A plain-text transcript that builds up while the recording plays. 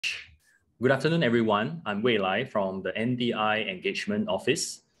Good afternoon, everyone. I'm Wei Lai from the NDI Engagement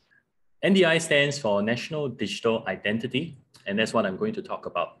Office. NDI stands for National Digital Identity, and that's what I'm going to talk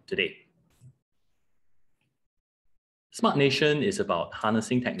about today. Smart Nation is about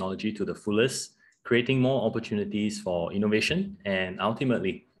harnessing technology to the fullest, creating more opportunities for innovation, and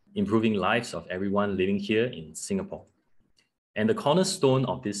ultimately improving lives of everyone living here in Singapore. And the cornerstone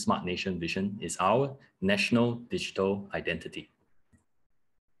of this Smart Nation vision is our National Digital Identity.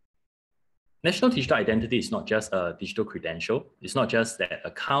 National Digital Identity is not just a digital credential. It's not just that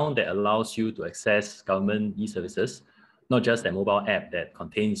account that allows you to access government e-services, not just that mobile app that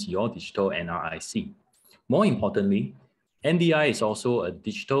contains your digital NRIC. More importantly, NDI is also a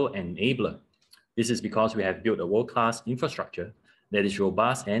digital enabler. This is because we have built a world-class infrastructure that is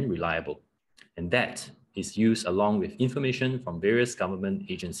robust and reliable, and that is used along with information from various government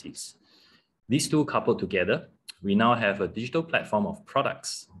agencies. These two coupled together, we now have a digital platform of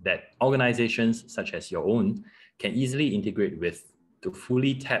products that organizations such as your own can easily integrate with to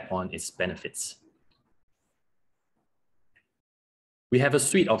fully tap on its benefits. We have a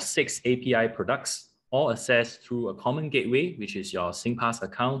suite of 6 API products, all accessed through a common gateway, which is your Singpass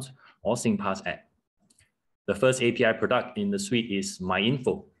account or Singpass app. The first API product in the suite is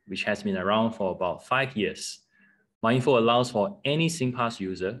MyInfo, which has been around for about 5 years. MyInfo allows for any Singpass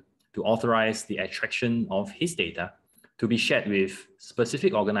user to authorize the extraction of his data to be shared with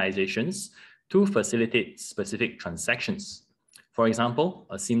specific organizations to facilitate specific transactions. For example,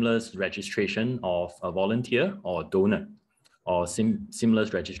 a seamless registration of a volunteer or donor, or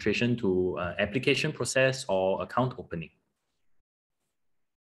seamless registration to application process or account opening.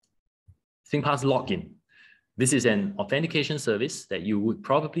 Singpass Login. This is an authentication service that you would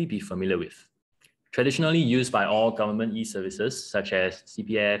probably be familiar with. Traditionally used by all government e-services such as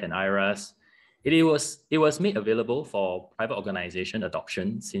CPF and IRAS, it was made available for private organization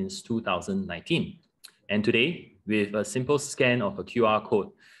adoption since 2019. And today, with a simple scan of a QR code,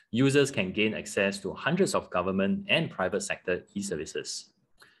 users can gain access to hundreds of government and private sector e-services.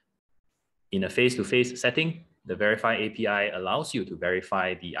 In a face-to-face setting, the Verify API allows you to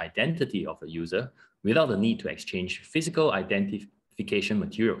verify the identity of a user without the need to exchange physical identification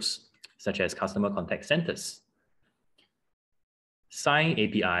materials, such as customer contact centers. Sign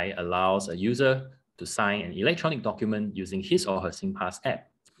API allows a user to sign an electronic document using his or her Singpass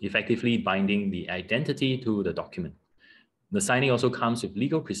app, effectively binding the identity to the document. The signing also comes with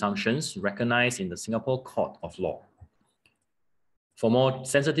legal presumptions recognized in the Singapore Court of Law. For more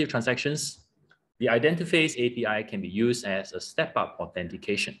sensitive transactions, the Identiface API can be used as a step-up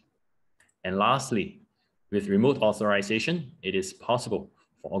authentication. And lastly, with remote authorization, it is possible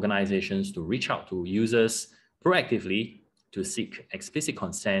for organizations to reach out to users proactively to seek explicit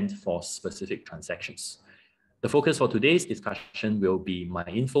consent for specific transactions. The focus for today's discussion will be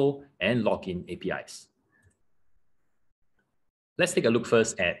MyInfo and Login APIs. Let's take a look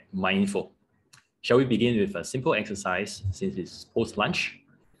first at MyInfo. Shall we begin with a simple exercise since it's post-lunch?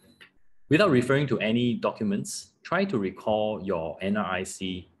 Without referring to any documents, try to recall your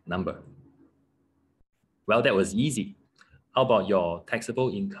NRIC number. Well, that was easy. How about your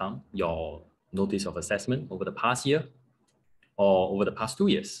taxable income, your notice of assessment over the past year or over the past 2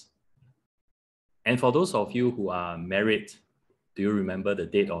 years? And for those of you who are married, do you remember the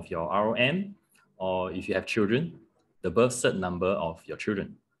date of your ROM? Or if you have children, the birth cert number of your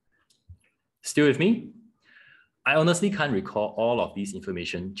children? Still with me? I honestly can't recall all of these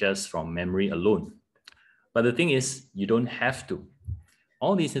information just from memory alone. But the thing is, you don't have to.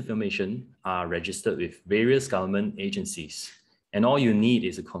 All these information are registered with various government agencies, and all you need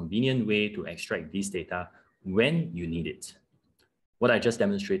is a convenient way to extract these data when you need it. What I just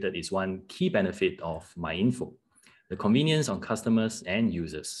demonstrated is one key benefit of MyInfo: the convenience on customers and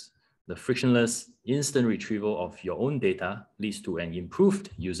users. The frictionless, instant retrieval of your own data leads to an improved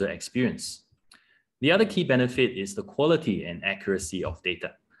user experience. The other key benefit is the quality and accuracy of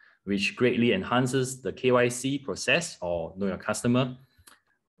data, which greatly enhances the KYC process, or Know Your Customer.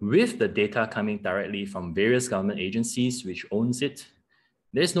 With the data coming directly from various government agencies which owns it,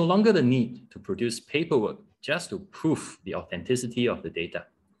 there's no longer the need to produce paperwork just to prove the authenticity of the data.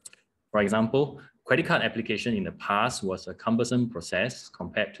 For example, credit card application in the past was a cumbersome process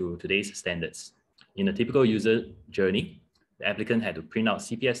compared to today's standards. In a typical user journey, the applicant had to print out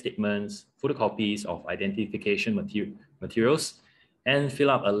CPF statements, photocopies of identification materials, and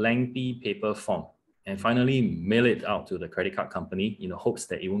fill up a lengthy paper form, and finally mail it out to the credit card company in the hopes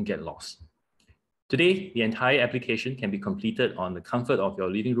that it won't get lost. Today, the entire application can be completed on the comfort of your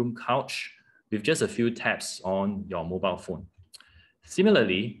living room couch with just a few taps on your mobile phone.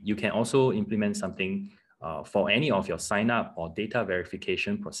 Similarly, you can also implement something for any of your sign-up or data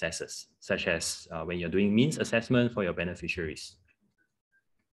verification processes, such as when you're doing means assessment for your beneficiaries.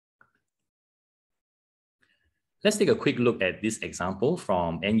 Let's take a quick look at this example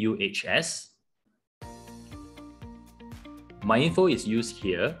from NUHS. MyInfo is used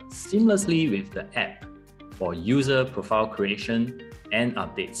here seamlessly with the app for user profile creation and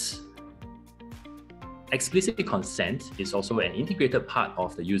updates. Explicit consent is also an integrated part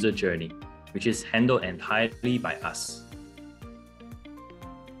of the user journey, which is handled entirely by us.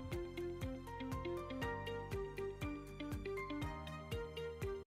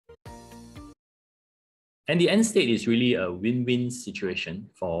 And the end state is really a win-win situation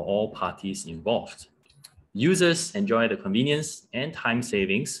for all parties involved. Users enjoy the convenience and time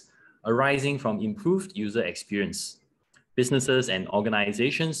savings arising from improved user experience. Businesses and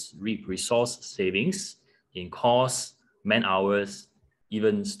organizations reap resource savings in costs, man-hours,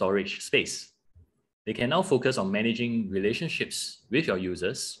 even storage space. They can now focus on managing relationships with your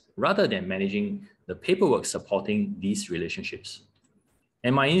users rather than managing the paperwork supporting these relationships.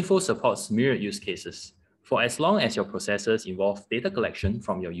 And MyInfo supports myriad use cases. For as long as your processes involve data collection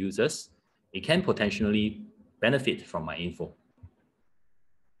from your users, it can potentially benefit from MyInfo.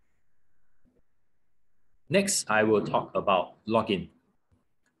 Next, I will talk about login.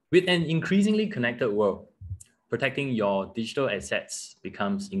 With an increasingly connected world, protecting your digital assets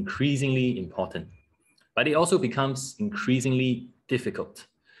becomes increasingly important, but it also becomes increasingly difficult.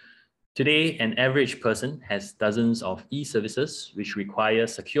 Today, an average person has dozens of e-services which require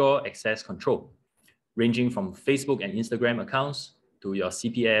secure access control, ranging from Facebook and Instagram accounts to your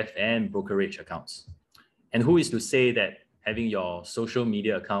CPF and brokerage accounts. And who is to say that having your social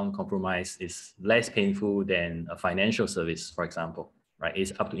media account compromised is less painful than a financial service, for example, right?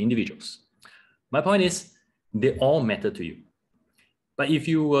 It's up to individuals. My point is, they all matter to you. But if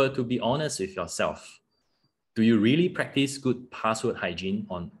you were to be honest with yourself, do you really practice good password hygiene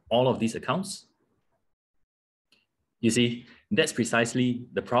on all of these accounts? You see, that's precisely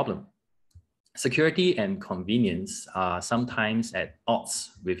the problem. Security and convenience are sometimes at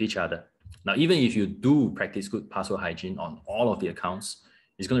odds with each other. Now, even if you do practice good password hygiene on all of the accounts,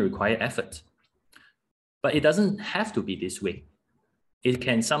 it's going to require effort. But it doesn't have to be this way. It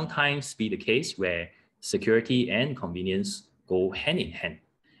can sometimes be the case where security and convenience go hand in hand.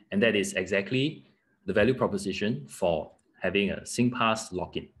 And that is exactly the value proposition for having a Singpass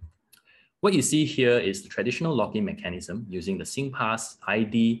login. What you see here is the traditional login mechanism using the Singpass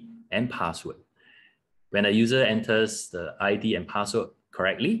ID and password. When a user enters the ID and password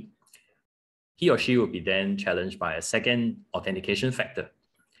correctly, he or she will be then challenged by a second authentication factor.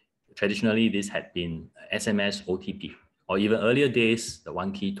 Traditionally, this had been SMS OTP, or even earlier days, the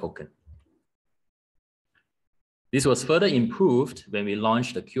one-key token. This was further improved when we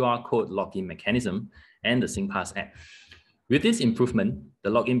launched the QR code login mechanism and the Singpass app. With this improvement, the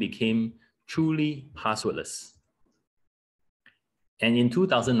login became truly passwordless. And in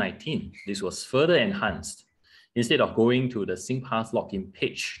 2019, this was further enhanced. Instead of going to the Singpass login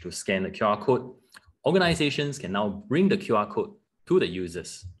page to scan the QR code, organizations can now bring the QR code to the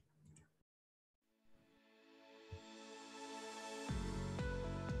users.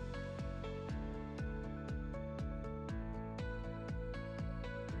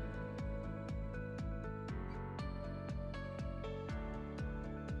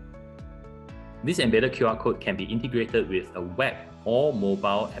 This embedded QR code can be integrated with a web or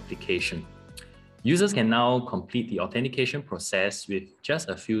mobile application. Users can now complete the authentication process with just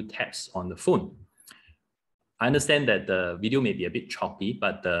a few taps on the phone. I understand that the video may be a bit choppy,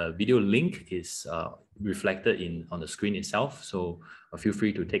 but the video link is reflected on the screen itself, so feel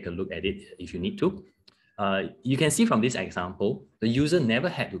free to take a look at it if you need to. You can see from this example, the user never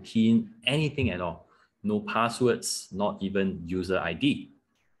had to key in anything at all. No passwords, not even user ID.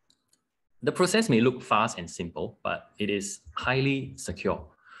 The process may look fast and simple, but it is highly secure.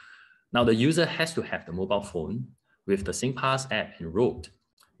 Now, the user has to have the mobile phone with the Singpass app enrolled.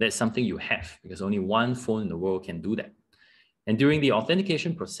 That's something you have because only one phone in the world can do that. And during the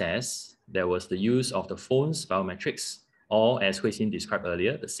authentication process, there was the use of the phone's biometrics, or as Hui Xin described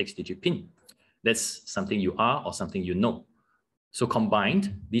earlier, the 6-digit PIN. That's something you are or something you know. So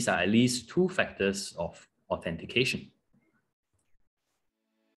combined, these are at least two factors of authentication.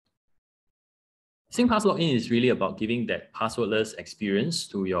 Singpass login is really about giving that passwordless experience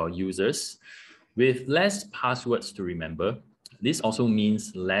to your users. With less passwords to remember, this also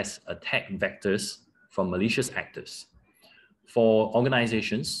means less attack vectors from malicious actors. For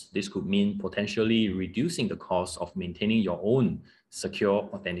organizations, this could mean potentially reducing the cost of maintaining your own secure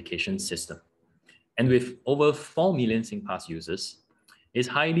authentication system. And with over 4 million Singpass users, it's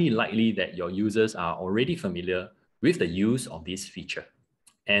highly likely that your users are already familiar with the use of this feature.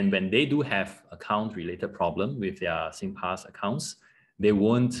 And when they do have account-related problem with their Singpass accounts, they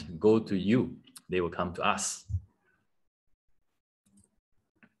won't go to you, they will come to us.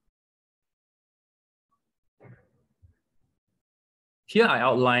 Here I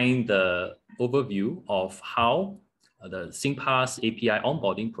outline the overview of how the Singpass API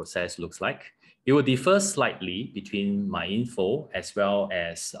onboarding process looks like. It will differ slightly between MyInfo as well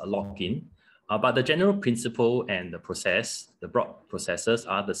as login, but the general principle and the process, the broad processes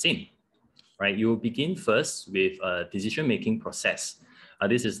are the same, right? You will begin first with a decision-making process.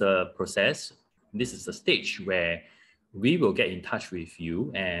 This is the process, this is the stage where we will get in touch with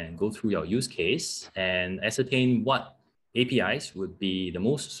you and go through your use case and ascertain what APIs would be the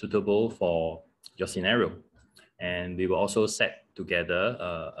most suitable for your scenario. And we will also set together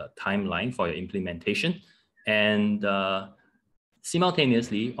a timeline for your implementation. And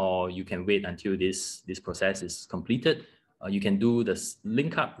simultaneously, or you can wait until this process is completed, you can do the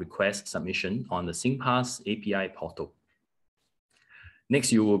link up request submission on the Singpass API portal.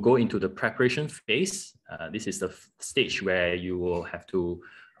 Next, you will go into the preparation phase. This is the stage where you will have to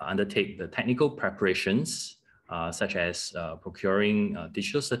undertake the technical preparations, such as procuring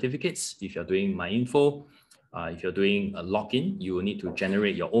digital certificates. If you're doing MyInfo, if you're doing a login, you will need to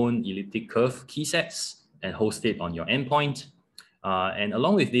generate your own elliptic curve key sets and host it on your endpoint. And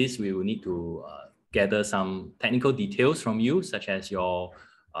along with this, we will need to gather some technical details from you, such as your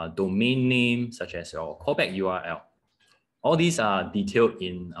domain name, such as your callback URL. All these are detailed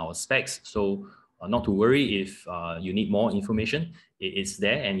in our specs, so not to worry if you need more information. It is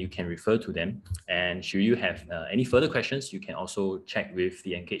there and you can refer to them. And should you have any further questions, you can also check with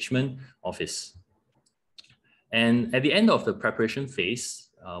the engagement office. And at the end of the preparation phase,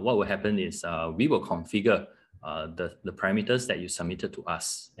 what will happen is we will configure the parameters that you submitted to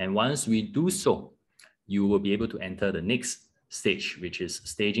us. And once we do so, you will be able to enter the next stage, which is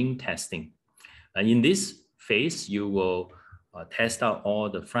staging testing. And in this phase, you will test out all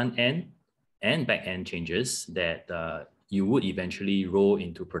the front end and back end changes that you would eventually roll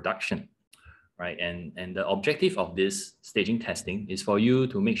into production, right? And the objective of this staging testing is for you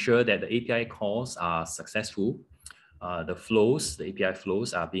to make sure that the API calls are successful, the API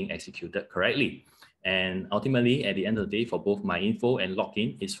flows are being executed correctly. And ultimately, at the end of the day, for both MyInfo and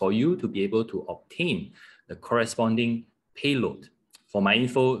login, is for you to be able to obtain the corresponding payload. For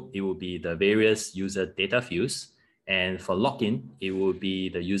MyInfo, it will be the various user data fields. And for login, it will be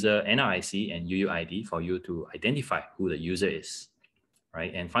the user NRIC and UUID for you to identify who the user is,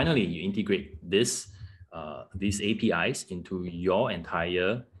 right? And finally, you integrate these APIs into your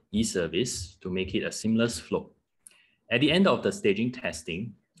entire e-service to make it a seamless flow. At the end of the staging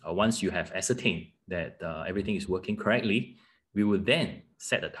testing, once you have ascertained that everything is working correctly, we will then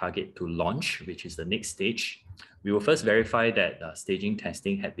set a target to launch, which is the next stage. We will first verify that staging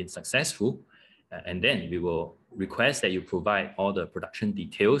testing had been successful, and then we will request that you provide all the production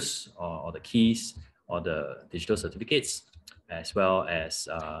details or the keys or the digital certificates, as well as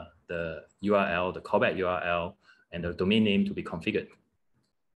the URL, the callback URL, and the domain name to be configured.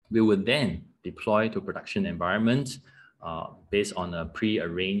 We will then deploy to production environment based on a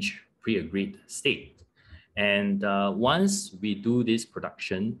pre-arranged, pre-agreed state. And once we do this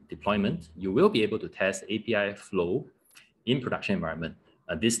production deployment, you will be able to test API flow in production environment,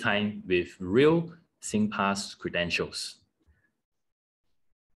 this time with real Singpass credentials.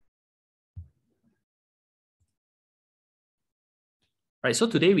 Right, so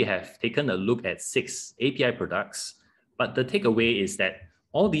today we have taken a look at 6 API products, but the takeaway is that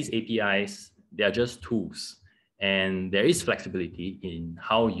all these APIs, they are just tools, and there is flexibility in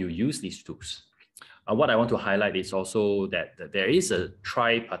how you use these tools. What I want to highlight is also that there is a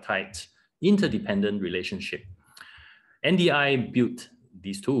tripartite interdependent relationship. NDI built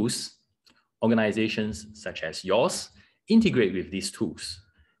these tools, organizations such as yours integrate with these tools,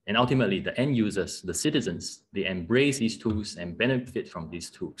 and ultimately the end users, the citizens, they embrace these tools and benefit from these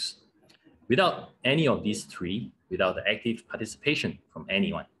tools. Without any of these three, without the active participation from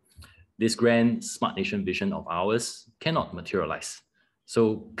anyone, this grand smart nation vision of ours cannot materialize.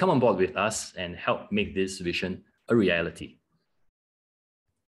 So come on board with us and help make this vision a reality.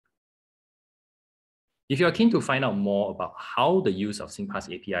 If you are keen to find out more about how the use of Singpass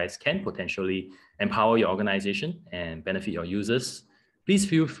APIs can potentially empower your organization and benefit your users, please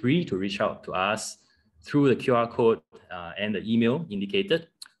feel free to reach out to us through the QR code and the email indicated.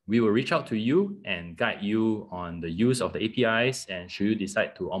 We will reach out to you and guide you on the use of the APIs, and should you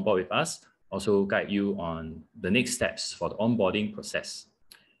decide to onboard with us, also guide you on the next steps for the onboarding process.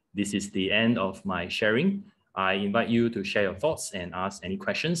 This is the end of my sharing. I invite you to share your thoughts and ask any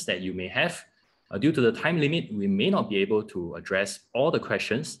questions that you may have. Due to the time limit, we may not be able to address all the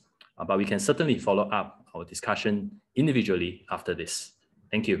questions, but we can certainly follow up our discussion individually after this.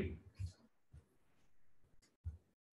 Thank you.